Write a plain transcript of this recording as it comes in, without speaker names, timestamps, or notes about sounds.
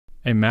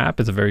A map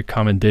is a very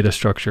common data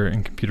structure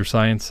in computer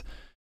science.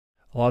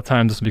 A lot of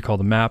times this will be called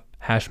a map,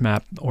 hash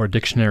map, or a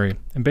dictionary.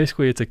 And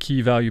basically it's a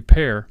key value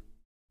pair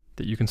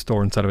that you can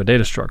store inside of a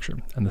data structure.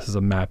 And this is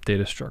a map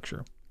data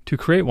structure. To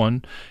create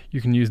one,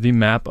 you can use the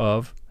map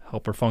of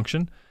helper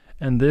function.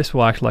 And this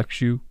will actually let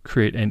you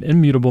create an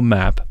immutable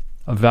map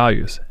of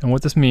values. And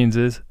what this means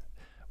is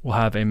we'll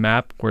have a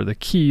map where the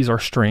keys are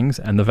strings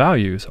and the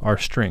values are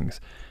strings.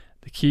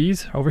 The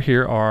keys over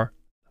here,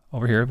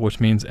 which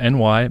means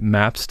NY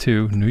maps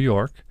to New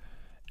York,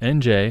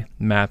 NJ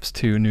maps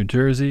to New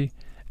Jersey,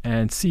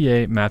 and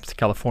CA maps to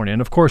California.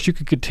 And of course, you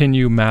could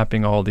continue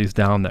mapping all these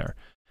down there.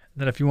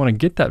 Then if you want to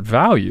get that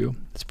value,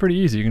 it's pretty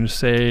easy. You can just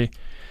say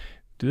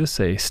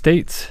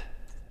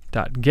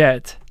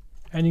states.get,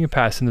 and you can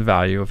pass in the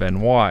value of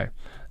NY.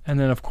 And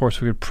then of course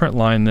we could print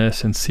line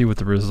this and see what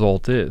the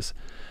result is.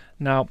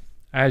 Now,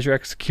 as you're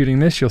executing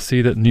this, you'll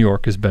see that New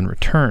York has been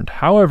returned.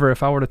 However,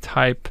 if I were to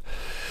type,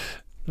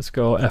 let's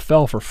go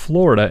FL for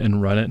Florida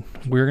and run it,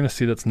 we're going to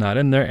see that's not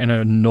in there and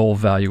a null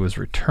value is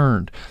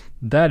returned.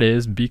 That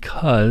is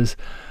because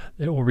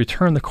it will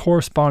return the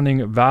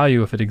corresponding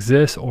value if it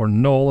exists or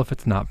null if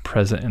it's not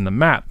present in the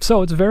map.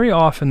 So it's very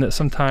often that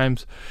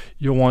sometimes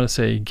you'll want to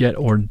say get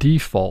or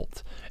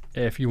default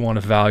if you want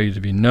a value to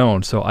be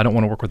known. So I don't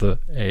want to work with a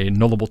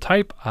nullable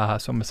type, so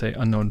I'm going to say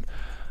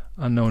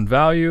unknown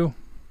value.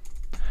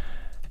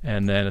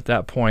 And then at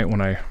that point,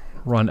 when I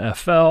run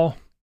FL,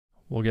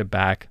 we'll get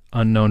back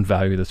unknown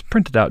value that's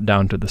printed out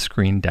down to the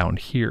screen down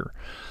here.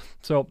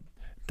 So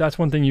that's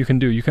one thing you can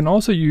do. You can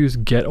also use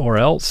get or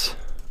else,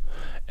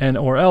 and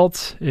or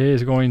else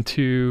is going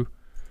to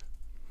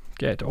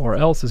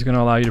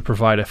allow you to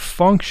provide a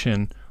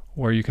function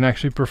where you can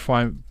actually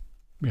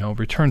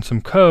return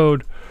some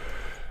code,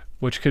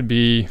 which could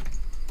be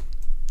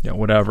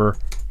whatever,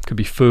 could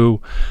be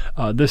foo.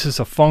 This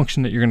is a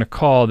function that you're going to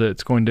call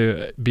that's going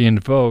to be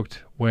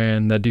invoked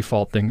when the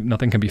default thing,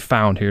 nothing can be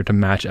found here to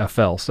match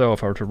FL. So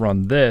if I were to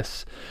run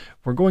this,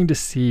 we're going to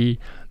see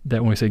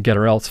that when we say get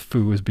or else,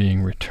 foo is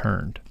being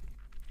returned.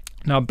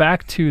 Now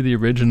back to the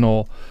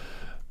original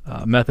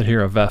method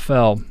here of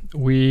FL,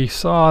 we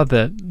saw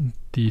that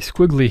the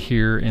squiggly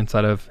here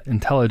inside of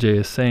IntelliJ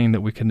is saying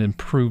that we can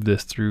improve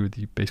this through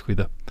basically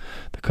the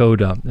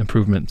code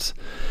improvements.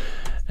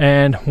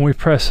 And when we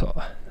press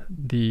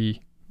the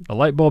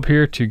light bulb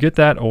here to get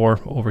that, or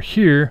over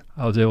here,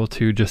 I was able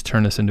to just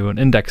turn this into an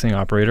indexing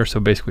operator. So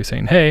basically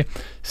saying, hey,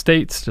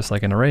 states, just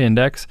like an array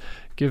index,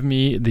 give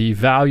me the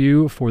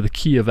value for the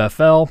key of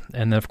FL,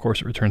 and then of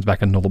course it returns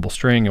back a nullable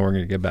string, and we're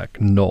going to get back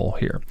null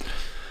here.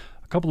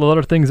 A couple of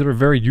other things that are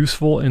very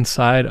useful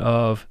inside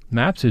of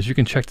maps is you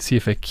can check to see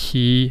if a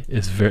key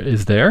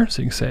is there.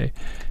 So you can say,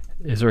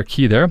 is there a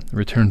key there? It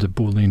returns a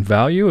Boolean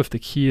value. If the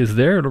key is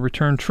there, it'll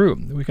return true.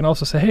 We can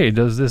also say, hey,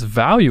 does this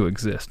value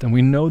exist? And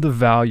we know the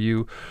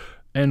value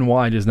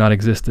NY does not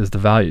exist as the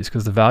values,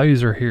 because the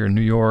values are here in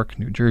New York,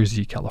 New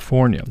Jersey,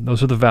 California.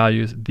 Those are the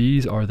values.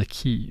 These are the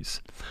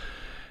keys.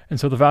 And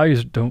so the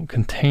values don't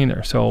contain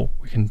there, so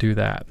we can do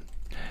that.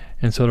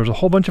 And so there's a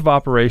whole bunch of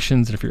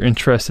operations if you're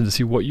interested to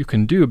see what you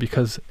can do,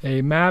 because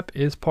a map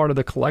is part of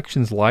the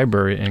collections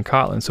library in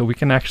Kotlin. So we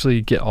can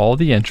actually get all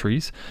the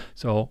entries,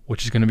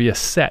 which is going to be a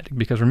set,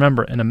 because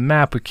remember, in a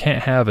map we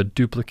can't have a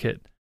duplicate.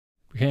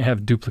 We can't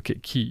have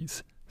duplicate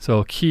keys. So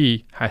a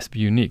key has to be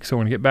unique. So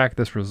we're going to get back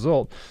this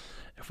result.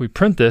 If we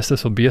print this,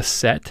 this will be a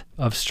set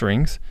of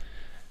strings.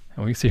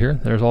 And we can see here,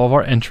 there's all of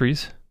our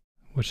entries,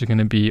 which is going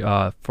to be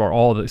for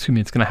all the, it's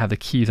going to have the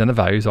keys and the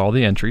values, all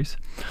the entries.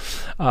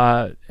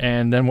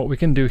 And then what we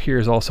can do here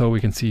is also we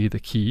can see the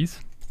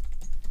keys.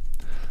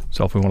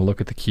 So if we want to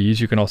look at the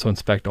keys, you can also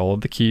inspect all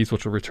of the keys,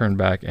 which will return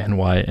back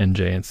NY,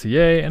 NJ, and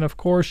CA. And of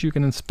course, you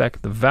can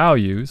inspect the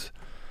values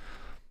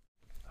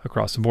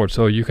across the board.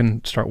 So you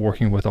can start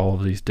working with all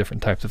of these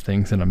different types of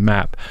things in a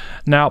map.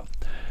 Now,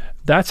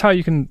 that's how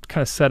you can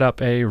kind of set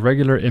up a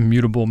regular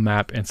immutable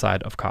map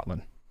inside of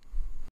Kotlin.